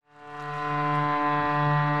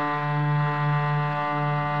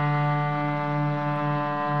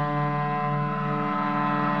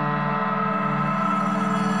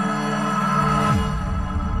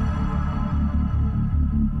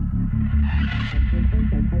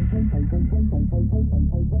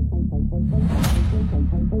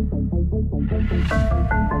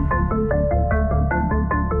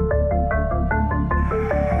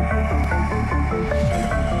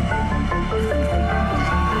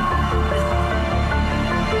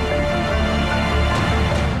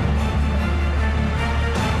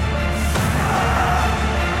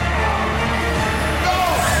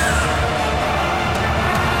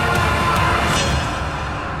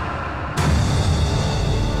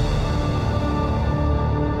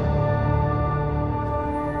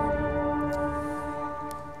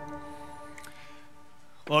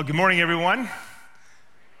Well, good morning, everyone.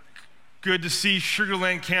 Good to see Sugar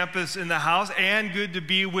Land campus in the house, and good to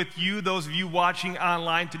be with you, those of you watching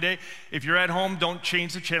online today. If you're at home, don't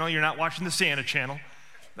change the channel. You're not watching the Santa channel.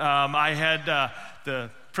 I had the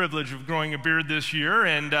privilege of growing a beard this year,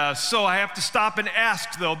 and so I have to stop and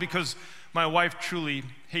ask, though, because my wife truly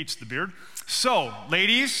hates the beard. So,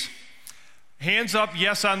 ladies, hands up,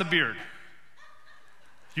 yes on the beard.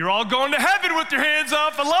 You're all going to heaven with your hands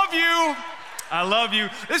up. I love you. I love you.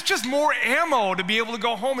 It's just more ammo to be able to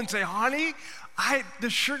go home and say, honey, the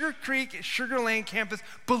Sugar Land campus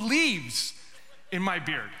believes in my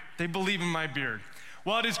beard. They believe in my beard.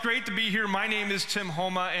 Well, it is great to be here. My name is Tim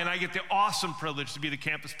Homa, and I get the awesome privilege to be the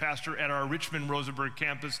campus pastor at our Richmond-Rosenberg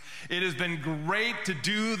campus. It has been great to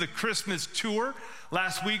do the Christmas tour.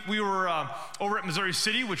 Last week, we were over at Missouri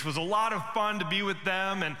City, which was a lot of fun to be with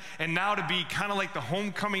them, and now to be kind of like the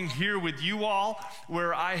homecoming here with you all,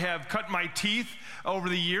 where I have cut my teeth over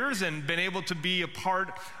the years and been able to be a part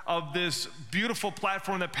of this beautiful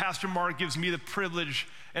platform that Pastor Mark gives me the privilege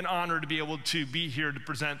and honor to be able to be here to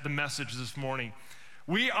present the message this morning.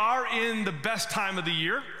 We are in the best time of the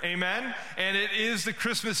year, amen, and it is the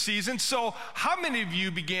Christmas season. So how many of you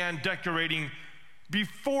began decorating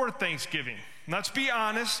before Thanksgiving? Let's be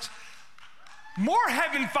honest. More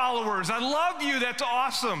heaven followers. I love you. That's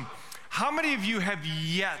awesome. How many of you have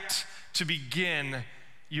yet to begin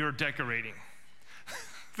your decorating?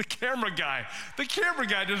 The camera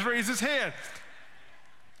guy just raised his hand.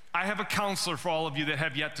 I have a counselor for all of you that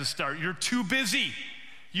have yet to start. You're too busy.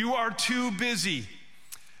 You are too busy.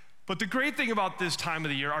 But the great thing about this time of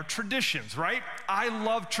the year are traditions, right? I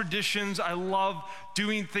love traditions. I love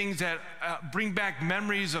doing things that bring back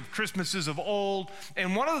memories of Christmases of old.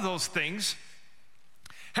 And one of those things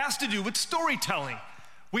has to do with storytelling.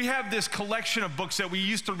 We have this collection of books that we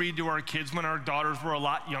used to read to our kids when our daughters were a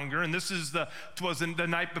lot younger. And this was the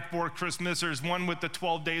night before Christmas. There's one with the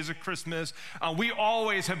 12 days of Christmas. We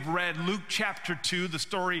always have read Luke chapter 2, the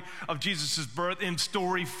story of Jesus' birth, in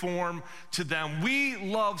story form to them. We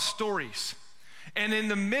love stories. And in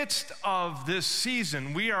the midst of this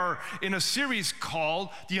season, we are in a series called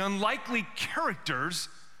The Unlikely Characters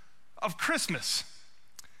of Christmas.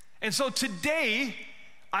 And so today,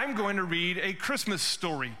 I'm going to read a Christmas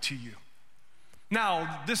story to you.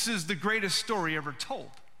 Now, this is the greatest story ever told.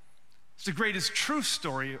 It's the greatest true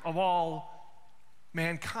story of all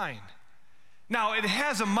mankind. Now, it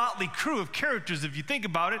has a motley crew of characters if you think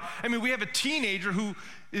about it. I mean, we have a teenager who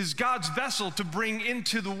is God's vessel to bring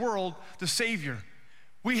into the world the Savior.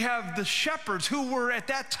 We have the shepherds who were at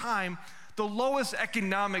that time the lowest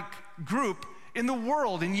economic group in the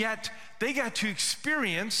world, and yet they got to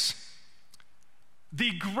experience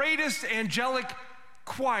the greatest angelic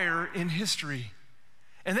choir in history.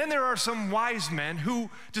 And then there are some wise men who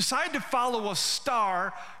decide to follow a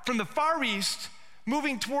star from the Far East,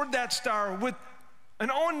 moving toward that star with an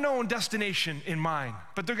unknown destination in mind,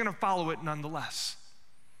 but they're gonna follow it nonetheless.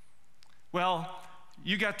 Well,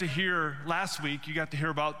 you got to hear last week, you got to hear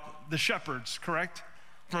about the shepherds, correct?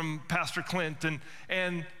 From Pastor Clint,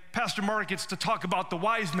 and Pastor Mark gets to talk about the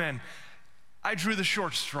wise men. I drew the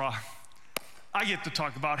short straw. I get to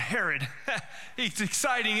talk about Herod. It's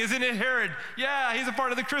exciting, isn't it, Herod? Yeah, he's a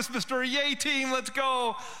part of the Christmas story. Yay, team, let's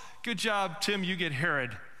go. Good job, Tim, you get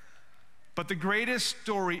Herod. But the greatest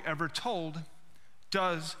story ever told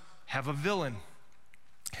does have a villain.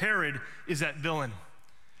 Herod is that villain.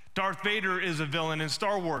 Darth Vader is a villain in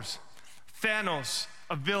Star Wars. Thanos,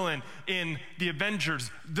 a villain in the Avengers.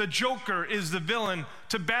 The Joker is the villain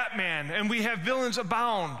to Batman, and we have villains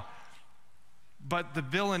abound. But the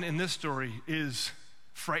villain in this story is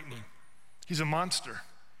frightening. He's a monster.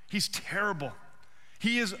 He's terrible.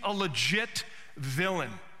 He is a legit villain.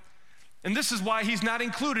 And this is why he's not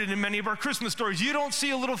included in many of our Christmas stories. You don't see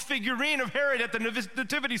a little figurine of Herod at the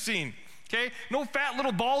nativity scene, okay? No fat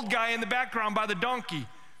little bald guy in the background by the donkey.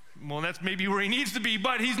 Well, that's maybe where he needs to be,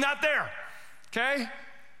 but he's not there, okay?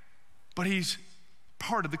 But he's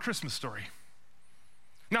part of the Christmas story.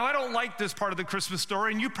 Now, I don't like this part of the Christmas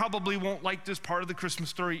story, and you probably won't like this part of the Christmas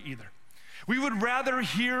story either. We would rather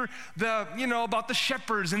hear about the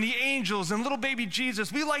shepherds and the angels and little baby Jesus.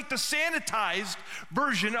 We like the sanitized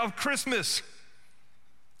version of Christmas.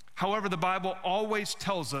 However, the Bible always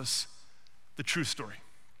tells us the true story.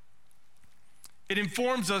 It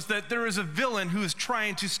informs us that there is a villain who is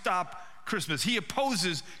trying to stop Christmas. He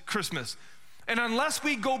opposes Christmas. And unless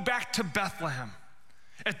we go back to Bethlehem,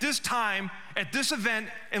 at this time, at this event,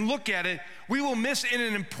 and look at it, we will miss an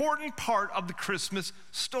important part of the Christmas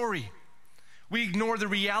story. We ignore the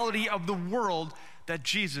reality of the world that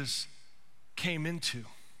Jesus came into.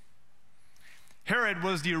 Herod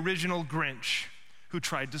was the original Grinch who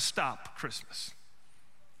tried to stop Christmas.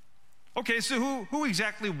 Okay, so who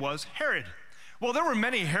exactly was Herod? Well, there were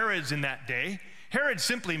many Herods in that day. Herod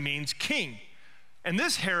simply means king. And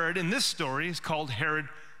this Herod in this story is called Herod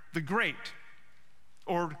the Great,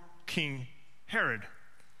 or King Herod.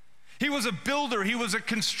 He was a builder. He was a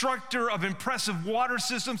constructor of impressive water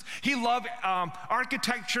systems. He loved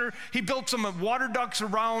architecture. He built some water ducts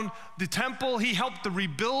around the temple. He helped to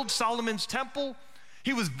rebuild Solomon's temple.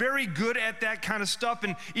 He was very good at that kind of stuff.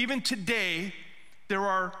 And even today, there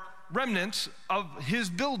are remnants of his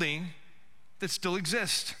building that still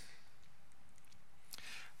exist.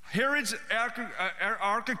 Herod's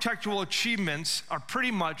architectural achievements are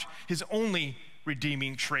pretty much his only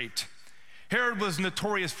redeeming trait. Herod was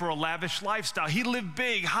notorious for a lavish lifestyle. He lived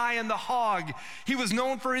big, high in the hog. He was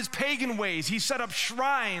known for his pagan ways. He set up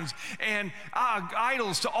shrines and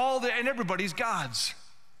idols to all and everybody's gods.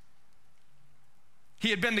 He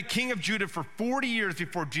had been the king of Judah for 40 years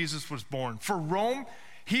before Jesus was born. For Rome,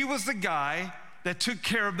 he was the guy that took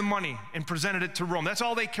care of the money and presented it to Rome. That's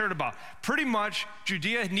all they cared about. Pretty much,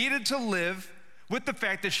 Judea needed to live with the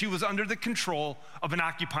fact that she was under the control of an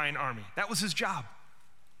occupying army. That was his job.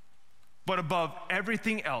 But above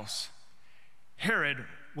everything else, Herod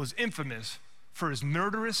was infamous for his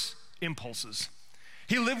murderous impulses.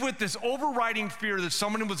 He lived with this overriding fear that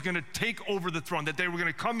someone was going to take over the throne, that they were going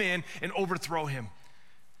to come in and overthrow him.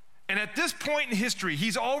 And at this point in history,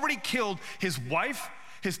 he's already killed his wife,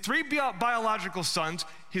 his 3 biological sons,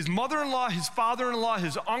 his mother-in-law, his father-in-law,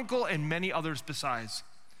 his uncle, and many others besides.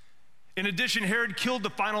 In addition, Herod killed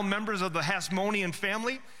the final members of the Hasmonean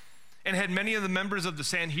family and had many of the members of the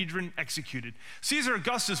Sanhedrin executed. Caesar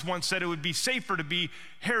Augustus once said it would be safer to be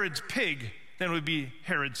Herod's pig than it would be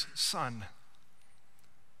Herod's son.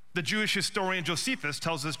 The Jewish historian Josephus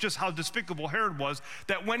tells us just how despicable Herod was,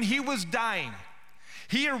 that when he was dying,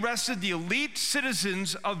 he arrested the elite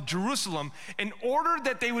citizens of Jerusalem in order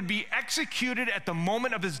that they would be executed at the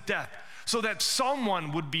moment of his death, so that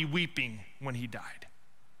someone would be weeping when he died.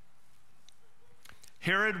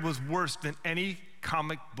 Herod was worse than any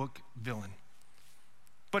comic book villain.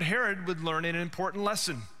 But Herod would learn an important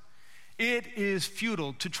lesson. It is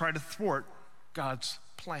futile to try to thwart God's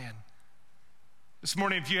plan. This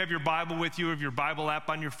morning, if you have your Bible with you, or your Bible app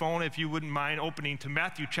on your phone, if you wouldn't mind opening to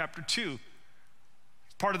Matthew chapter 2.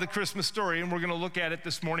 It's part of the Christmas story, and we're going to look at it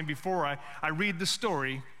this morning before I read the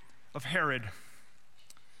story of Herod.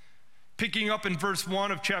 Picking up in verse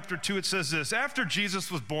 1 of chapter 2, it says this: After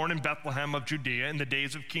Jesus was born in Bethlehem of Judea in the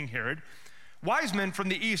days of King Herod, wise men from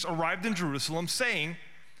the east arrived in Jerusalem, saying,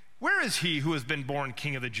 "Where is he who has been born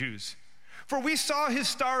King of the Jews? For we saw his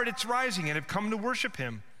star at its rising and have come to worship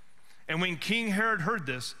him." And when King Herod heard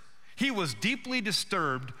this, he was deeply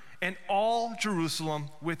disturbed, and all Jerusalem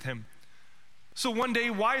with him. So one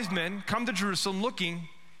day, wise men come to Jerusalem looking,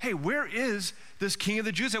 hey, where is this King of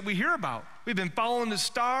the Jews that we hear about? We've been following the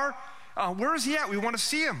star. Where is he at? We want to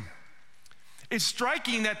see him. It's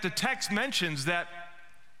striking that the text mentions that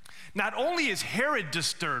not only is Herod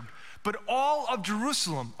disturbed, but all of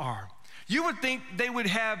Jerusalem are. You would think they would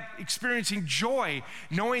have experiencing joy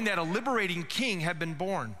knowing that a liberating king had been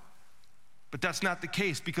born. But that's not the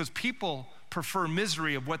case, because people prefer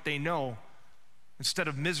misery of what they know instead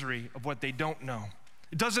of misery of what they don't know.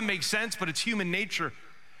 It doesn't make sense, but it's human nature.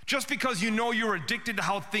 Just because you know you're addicted to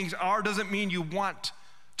how things are doesn't mean you want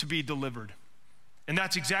to be delivered. And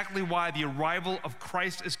that's exactly why the arrival of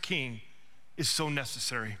Christ as king is so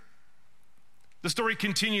necessary. The story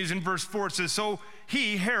continues in verse 4. It says, So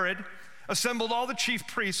he, Herod, assembled all the chief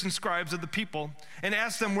priests and scribes of the people and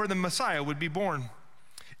asked them where the Messiah would be born.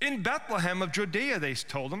 In Bethlehem of Judea, they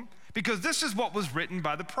told him, because this is what was written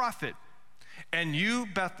by the prophet. And you,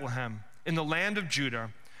 Bethlehem, in the land of Judah,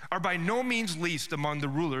 are by no means least among the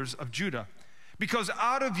rulers of Judah, because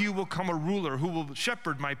out of you will come a ruler who will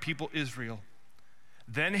shepherd my people Israel.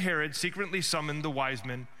 Then Herod secretly summoned the wise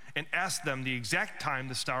men and asked them the exact time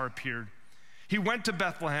the star appeared. He went to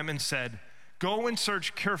Bethlehem and said, Go and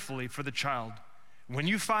search carefully for the child. When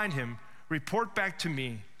you find him, report back to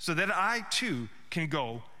me so that I too can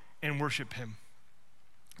go and worship him.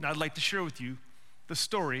 Now I'd like to share with you the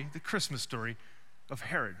story, the Christmas story of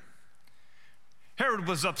Herod. Herod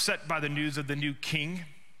was upset by the news of the new king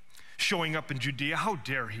showing up in Judea. How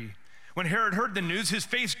dare he? When Herod heard the news, his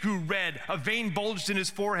face grew red, a vein bulged in his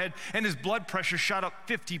forehead, and his blood pressure shot up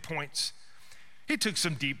 50 points. He took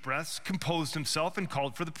some deep breaths, composed himself, and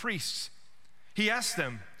called for the priests. He asked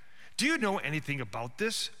them, Do you know anything about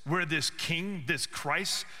this? Where this king, this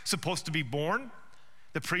Christ, supposed to be born?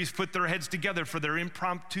 The priests put their heads together for their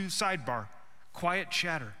impromptu sidebar, quiet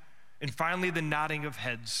chatter, and finally the nodding of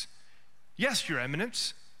heads. Yes, your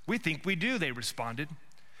eminence, We think we do, they responded.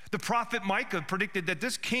 The prophet Micah predicted that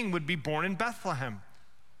this king would be born in Bethlehem.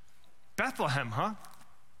 Bethlehem, huh?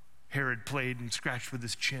 Herod played and scratched with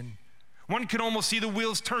his chin. One could almost see the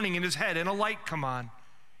wheels turning in his head and a light come on.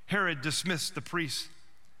 Herod dismissed the priests.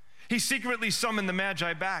 He secretly summoned the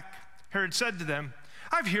Magi back. Herod said to them,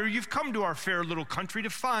 "I hear you've come to our fair little country to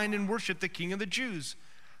find and worship the King of the Jews.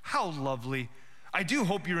 How lovely. I do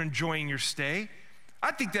hope you're enjoying your stay.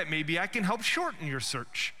 I think that maybe I can help shorten your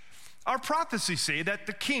search. Our prophecies say that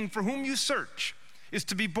the king for whom you search is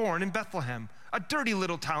to be born in Bethlehem, a dirty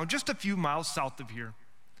little town just a few miles south of here.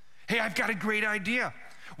 Hey, I've got a great idea.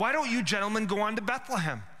 Why don't you gentlemen go on to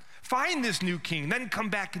Bethlehem? Find this new king, then come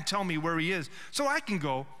back and tell me where he is so I can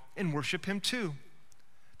go and worship him too."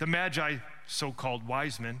 The Magi, so-called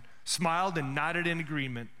wise men, smiled and nodded in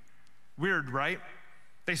agreement. Weird, right?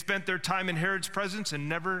 They spent their time in Herod's presence and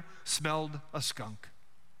never smelled a skunk.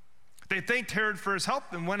 They thanked Herod for his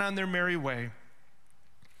help and went on their merry way.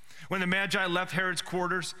 When the Magi left Herod's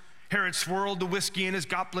quarters, Herod swirled the whiskey in his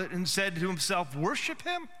goblet and said to himself, "Worship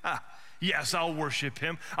him? Yes, I'll worship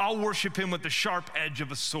him. I'll worship him with the sharp edge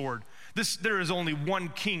of a sword. There is only one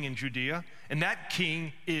king in Judea, and that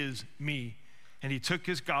king is me." And he took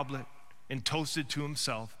his goblet and toasted to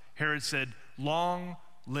himself. Herod said, "Long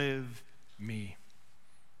live me."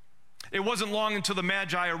 It wasn't long until the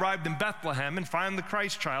Magi arrived in Bethlehem and found the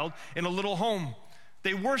Christ child in a little home.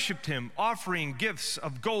 They worshiped him, offering gifts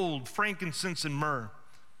of gold, frankincense, and myrrh.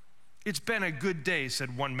 "It's been a good day,"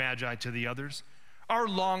 said one Magi to the others. "Our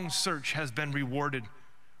long search has been rewarded.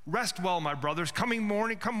 Rest well, my brothers. Come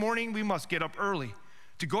morning, we must get up early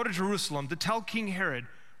to go to Jerusalem to tell King Herod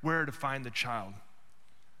where to find the child."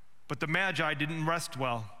 But the Magi didn't rest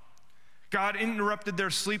well. God interrupted their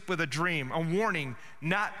sleep with a dream, a warning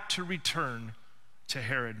not to return to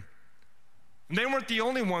Herod. And they weren't the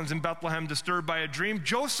only ones in Bethlehem disturbed by a dream.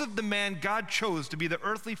 Joseph, the man God chose to be the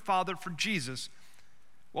earthly father for Jesus,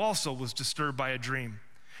 also was disturbed by a dream.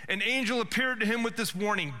 An angel appeared to him with this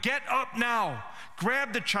warning: "Get up now,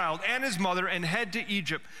 grab the child and his mother and head to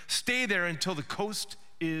Egypt. Stay there until the coast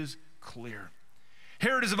is clear."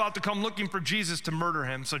 Herod is about to come looking for Jesus to murder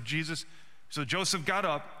him. So Joseph got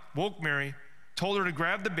up, woke Mary, told her to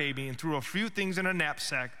grab the baby, and threw a few things in a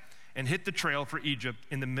knapsack and hit the trail for Egypt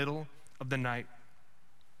in the middle of the night.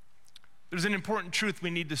 There's an important truth we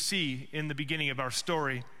need to see in the beginning of our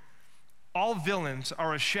story. All villains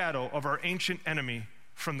are a shadow of our ancient enemy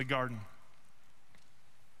from the garden.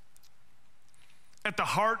 At the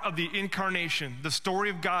heart of the incarnation, the story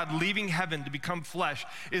of God leaving heaven to become flesh,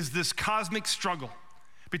 is this cosmic struggle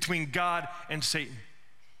between God and Satan.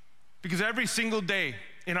 Because every single day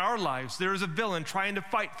in our lives, there is a villain trying to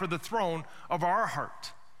fight for the throne of our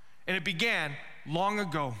heart. And it began long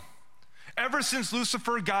ago. Ever since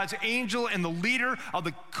Lucifer, God's angel and the leader of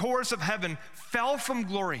the chorus of heaven, fell from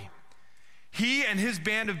glory, he and his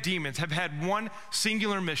band of demons have had one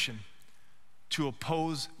singular mission: to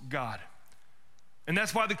oppose God. And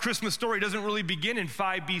that's why the Christmas story doesn't really begin in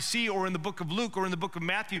 5 BC or in the book of Luke or in the book of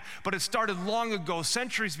Matthew, but it started long ago,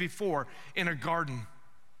 centuries before, in a garden.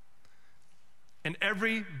 And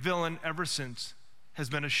every villain ever since has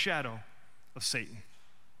been a shadow of Satan.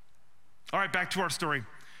 All right, back to our story.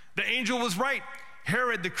 The angel was right.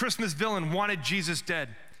 Herod, the Christmas villain, wanted Jesus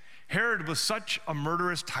dead. Herod was such a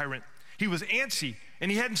murderous tyrant. He was antsy, and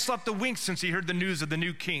he hadn't slept a wink since he heard the news of the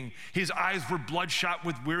new king. His eyes were bloodshot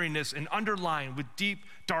with weariness and underlined with deep,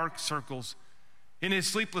 dark circles. In his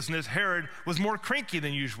sleeplessness, Herod was more cranky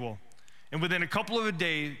than usual. And within a couple of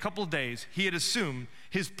days, he had assumed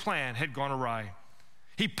his plan had gone awry.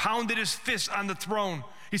 He pounded his fist on the throne.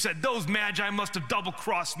 He said, "Those Magi must have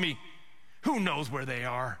double-crossed me. Who knows where they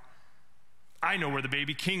are? I know where the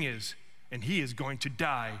baby king is, and he is going to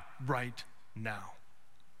die right now."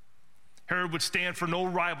 Herod would stand for no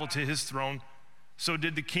rival to his throne. So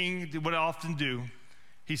did the king what I often do.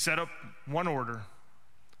 He set up one order: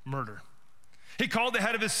 murder. He called the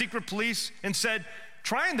head of his secret police and said,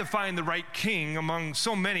 "Trying to find the right king among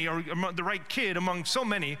so many, or the right kid among so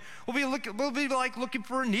many, will be like looking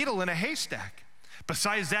for a needle in a haystack.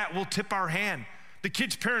 Besides that, we'll tip our hand. The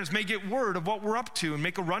kid's parents may get word of what we're up to and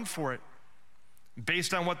make a run for it."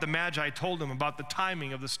 Based on what the Magi told him about the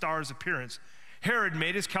timing of the star's appearance, Herod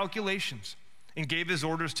made his calculations and gave his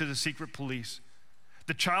orders to the secret police.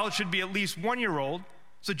 The child should be at least 1 year old,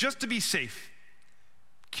 so just to be safe,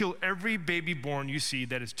 kill every baby born you see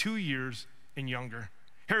that is 2 years and younger.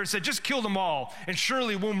 Herod said, "Just kill them all, and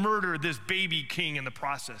surely we'll murder this baby king in the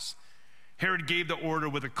process." Herod gave the order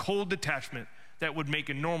with a cold detachment that would make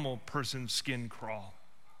a normal person's skin crawl.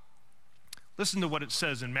 Listen to what it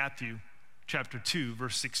says in Matthew chapter 2,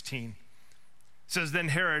 verse 16. It says, then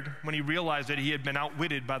Herod, when he realized that he had been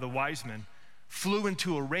outwitted by the wise men, flew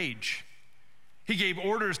into a rage. He gave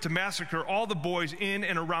orders to massacre all the boys in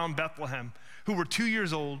and around Bethlehem who were 2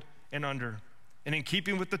 years old and under, and in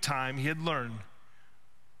keeping with the time he had learned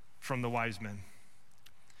from the wise men.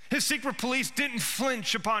 His secret police didn't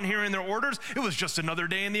flinch upon hearing their orders. It was just another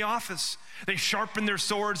day in the office. They sharpened their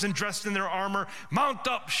swords and dressed in their armor. Mount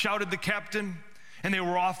up, shouted the captain. And they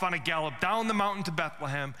were off on a gallop down the mountain to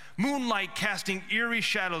Bethlehem, moonlight casting eerie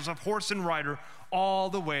shadows of horse and rider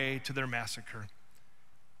all the way to their massacre.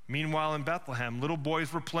 Meanwhile, in Bethlehem, little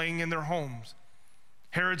boys were playing in their homes.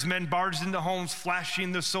 Herod's men barged into homes,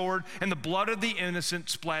 flashing the sword, and the blood of the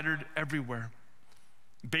innocent splattered everywhere.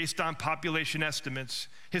 Based on population estimates,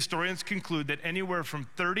 historians conclude that anywhere from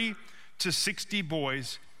 30 to 60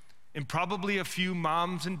 boys, and probably a few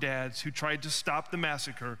moms and dads who tried to stop the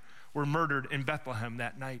massacre, were murdered in Bethlehem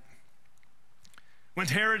that night. When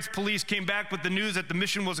Herod's police came back with the news that the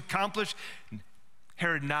mission was accomplished,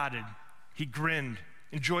 Herod nodded. He grinned,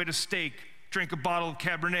 enjoyed a steak, drank a bottle of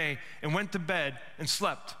Cabernet, and went to bed and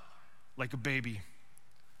slept like a baby.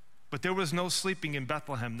 But there was no sleeping in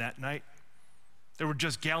Bethlehem that night. There were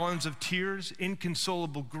just gallons of tears,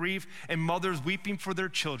 inconsolable grief, and mothers weeping for their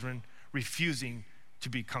children, refusing to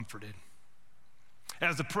be comforted.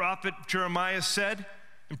 As the prophet Jeremiah said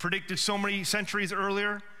and predicted so many centuries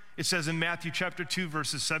earlier, it says in Matthew chapter 2,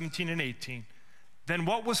 verses 17 and 18, then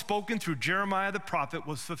what was spoken through Jeremiah the prophet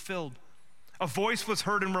was fulfilled. A voice was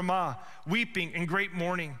heard in Ramah, weeping in great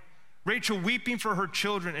mourning, Rachel weeping for her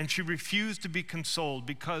children, and she refused to be consoled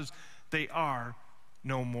because they are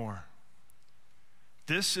no more.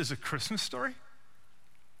 This is a Christmas story?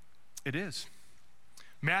 It is.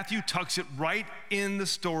 Matthew tucks it right in the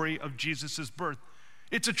story of Jesus' birth.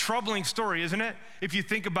 It's a troubling story, isn't it? If you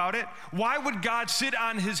think about it, why would God sit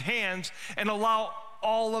on his hands and allow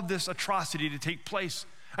all of this atrocity to take place?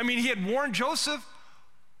 I mean, he had warned Joseph.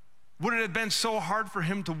 Would it have been so hard for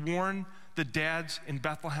him to warn the dads in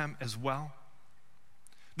Bethlehem as well?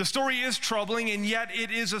 The story is troubling, and yet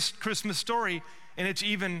it is a Christmas story, and it's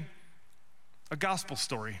even a gospel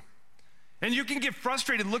story. And you can get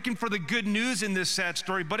frustrated looking for the good news in this sad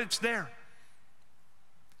story, but it's there.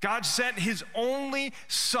 God sent his only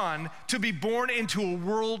son to be born into a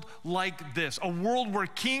world like this, a world where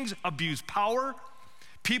kings abuse power,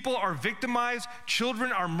 people are victimized,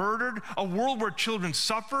 children are murdered, a world where children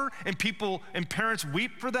suffer and people and parents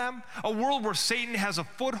weep for them, a world where Satan has a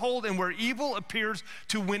foothold and where evil appears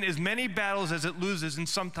to win as many battles as it loses, and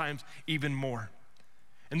sometimes even more.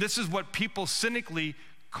 And this is what people cynically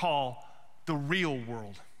call the real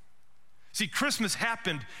world. See, Christmas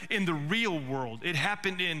happened in the real world. It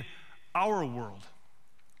happened in our world.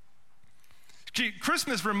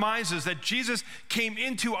 Christmas reminds us that Jesus came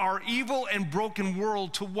into our evil and broken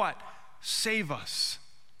world to what? Save us.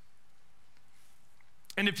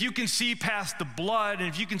 And if you can see past the blood, and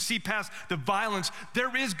if you can see past the violence,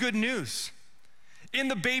 there is good news. In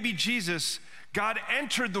the baby Jesus, God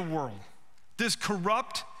entered the world, this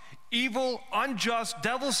corrupt, evil, unjust,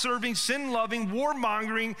 devil-serving, sin-loving,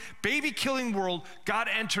 warmongering, baby-killing world. God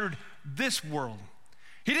entered this world.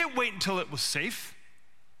 He didn't wait until it was safe.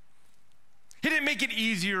 He didn't make it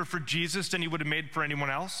easier for Jesus than he would have made for anyone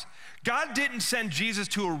else. God didn't send Jesus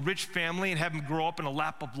to a rich family and have him grow up in a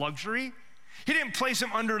lap of luxury. He didn't place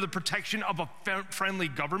him under the protection of a friendly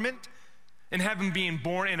government and have him being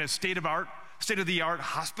born in a state-of-the-art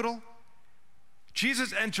hospital.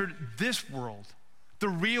 Jesus entered this world, the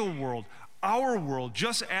real world, our world,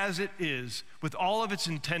 just as it is, with all of its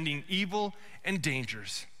intending evil and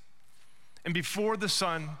dangers. And before the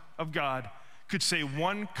Son of God could say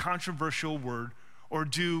one controversial word or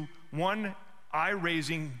do one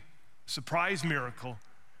eye-raising surprise miracle,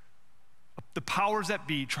 the powers that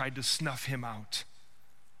be tried to snuff him out.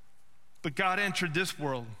 But God entered this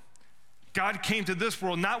world. God came to this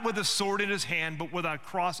world not with a sword in his hand, but with a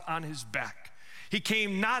cross on his back. He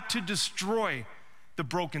came not to destroy the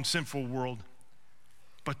broken, sinful world,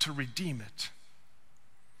 but to redeem it.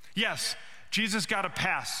 Yes, Jesus got a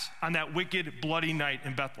pass on that wicked, bloody night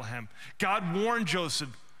in Bethlehem. God warned Joseph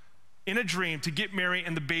in a dream to get Mary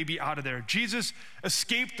and the baby out of there. Jesus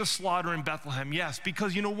escaped the slaughter in Bethlehem, yes,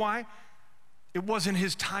 because you know why? It wasn't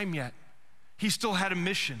his time yet. He still had a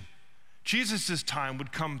mission. Jesus' time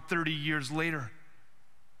would come 30 years later.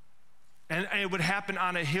 And it would happen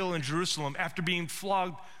on a hill in Jerusalem after being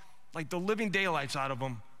flogged like the living daylights out of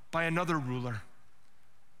him by another ruler.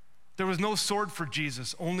 There was no sword for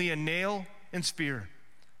Jesus, only a nail and spear.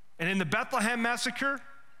 And in the Bethlehem massacre,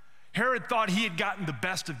 Herod thought he had gotten the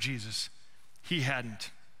best of Jesus. He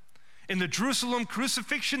hadn't. In the Jerusalem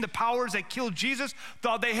crucifixion, the powers that killed Jesus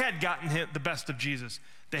thought they had gotten the best of Jesus.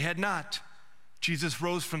 They had not. Jesus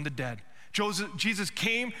rose from the dead. Jesus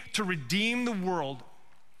came to redeem the world,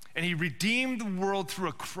 and he redeemed the world through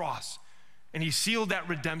a cross, and he sealed that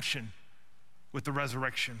redemption with the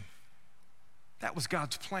resurrection. That was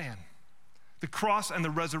God's plan. The cross and the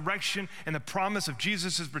resurrection and the promise of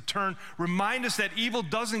Jesus' return remind us that evil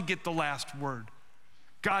doesn't get the last word.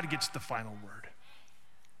 God gets the final word.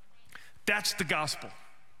 That's the gospel.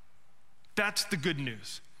 That's the good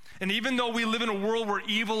news. And even though we live in a world where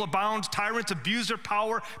evil abounds, tyrants abuse their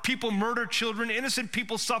power, people murder children, innocent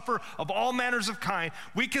people suffer of all manners of kind,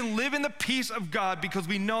 we can live in the peace of God because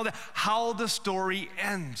we know that how the story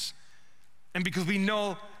ends. And because we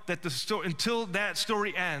know that until that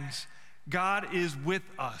story ends, God is with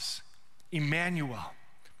us, Emmanuel.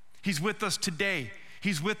 He's with us today.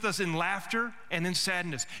 He's with us in laughter and in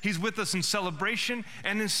sadness. He's with us in celebration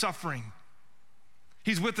and in suffering.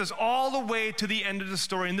 He's with us all the way to the end of the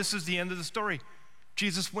story, and this is the end of the story.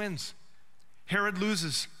 Jesus wins. Herod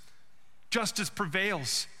loses. Justice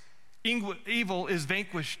prevails. Evil is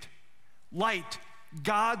vanquished. Light,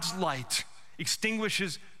 God's light,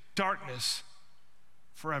 extinguishes darkness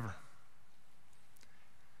forever.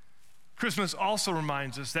 Christmas also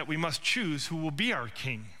reminds us that we must choose who will be our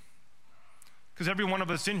king, because every one of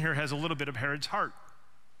us in here has a little bit of Herod's heart.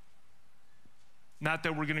 Not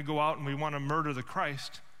that we're going to go out and we want to murder the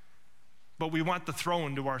Christ, but we want the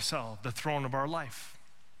throne to ourselves, the throne of our life.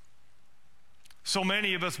 So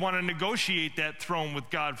many of us want to negotiate that throne with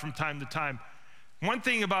God from time to time. One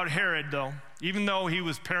thing about Herod, though, even though he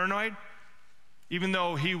was paranoid, even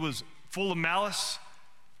though he was full of malice,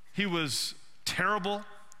 he was terrible,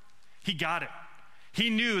 he got it.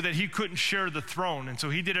 He knew that he couldn't share the throne, and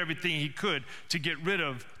so he did everything he could to get rid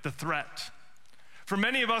of the threat. For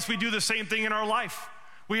many of us, we do the same thing in our life.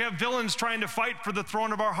 We have villains trying to fight for the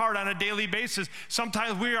throne of our heart on a daily basis.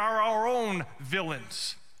 Sometimes we are our own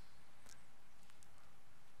villains.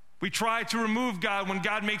 We try to remove God when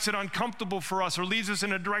God makes it uncomfortable for us or leads us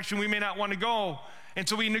in a direction we may not want to go, and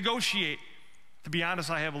so we negotiate. To be honest,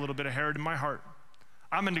 I have a little bit of Herod in my heart.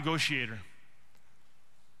 I'm a negotiator.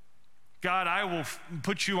 God, I will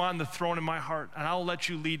put you on the throne in my heart, and I'll let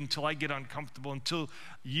you lead until I get uncomfortable, until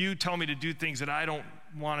you tell me to do things that I don't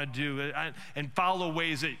want to do, and follow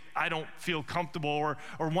ways that I don't feel comfortable, or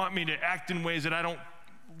want me to act in ways that I don't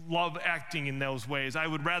love acting in those ways. I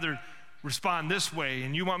would rather respond this way,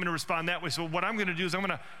 and you want me to respond that way. So what I'm going to do is I'm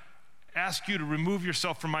going to ask you to remove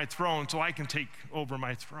yourself from my throne so I can take over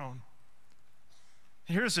my throne.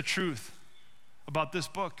 And here's the truth about this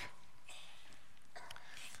book.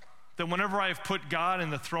 That whenever I have put God in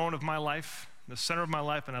the throne of my life, the center of my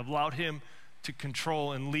life, and I've allowed him to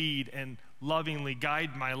control and lead and lovingly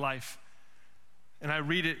guide my life, and I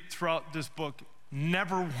read it throughout this book,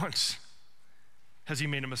 never once has he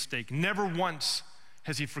made a mistake. Never once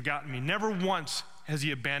has he forgotten me. Never once has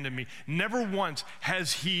he abandoned me. Never once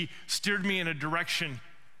has he steered me in a direction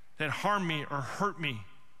that harmed me or hurt me.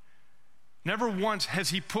 Never once has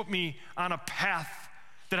he put me on a path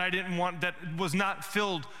that I didn't want, that was not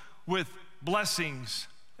filled with blessings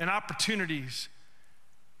and opportunities.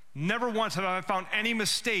 Never once have I found any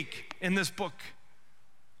mistake in this book.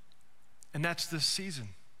 And that's this season.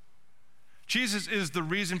 Jesus is the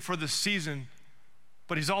reason for the season,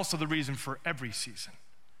 but he's also the reason for every season.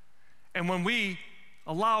 And when we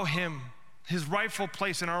allow him his rightful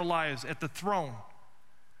place in our lives at the throne,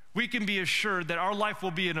 we can be assured that our life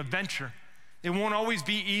will be an adventure. It won't always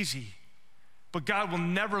be easy, but God will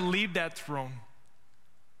never leave that throne.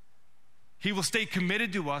 He will stay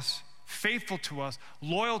committed to us, faithful to us,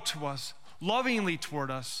 loyal to us, lovingly toward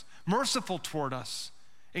us, merciful toward us,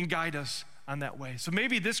 and guide us on that way. So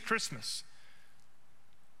maybe this Christmas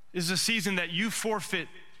is a season that you forfeit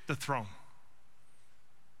the throne,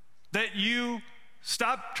 that you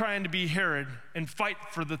stop trying to be Herod and fight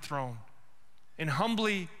for the throne, and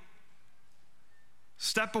humbly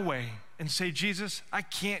step away and say, Jesus, I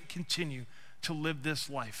can't continue to live this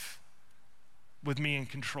life with me in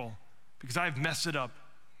control, because I've messed it up.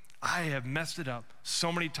 I have messed it up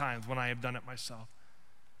so many times when I have done it myself.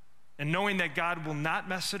 And knowing that God will not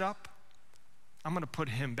mess it up, I'm going to put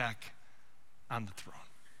him back on the throne.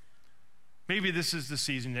 Maybe this is the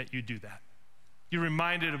season that you do that. You're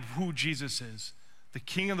reminded of who Jesus is, the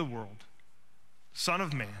King of the world, Son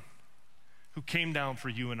of Man, who came down for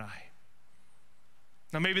you and I.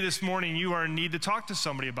 Now, maybe this morning you are in need to talk to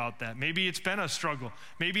somebody about that. Maybe it's been a struggle.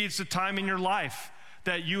 Maybe it's a time in your life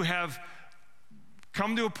that you have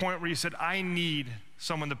come to a point where you said, I need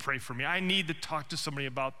someone to pray for me. I need to talk to somebody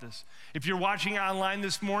about this. If you're watching online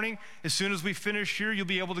this morning, as soon as we finish here, you'll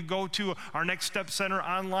be able to go to our Next Step Center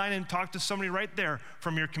online and talk to somebody right there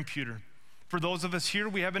from your computer. For those of us here,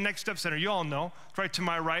 we have a Next Step Center. You all know, it's right to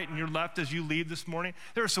my right and your left as you leave this morning.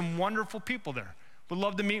 There are some wonderful people there. Would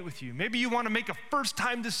love to meet with you. Maybe you want to make a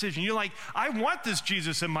first-time decision. You're like, I want this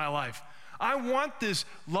Jesus in my life. I want this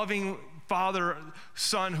loving Father,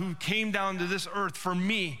 Son who came down to this earth for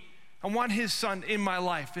me. I want his Son in my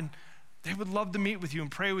life. And they would love to meet with you and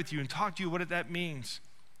pray with you and talk to you what that means.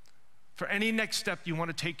 For any next step you want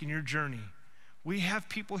to take in your journey, we have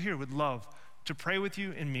people here who would love to pray with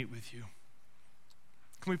you and meet with you.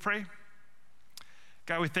 Can we pray?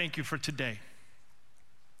 God, we thank you for today.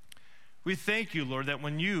 We thank you, Lord, that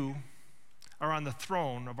when you are on the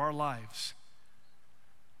throne of our lives,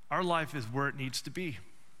 our life is where it needs to be.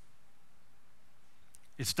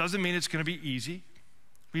 It doesn't mean it's going to be easy.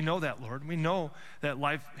 We know that, Lord. We know that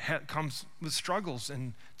life comes with struggles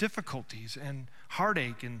and difficulties and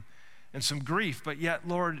heartache and some grief. But yet,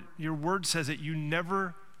 Lord, your word says that you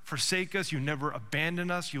never forsake us. You never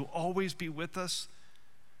abandon us. You'll always be with us.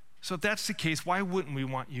 So if that's the case, why wouldn't we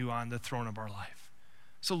want you on the throne of our life?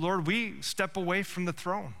 So, Lord, we step away from the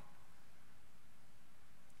throne.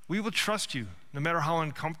 We will trust you no matter how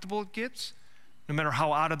uncomfortable it gets, no matter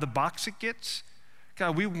how out of the box it gets.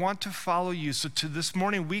 God, we want to follow you. So to this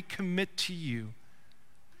morning, we commit to you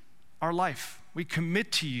our life. We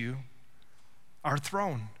commit to you our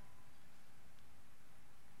throne.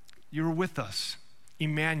 You're with us,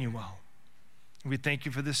 Emmanuel. We thank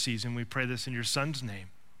you for this season. We pray this in your Son's name.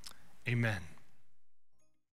 Amen.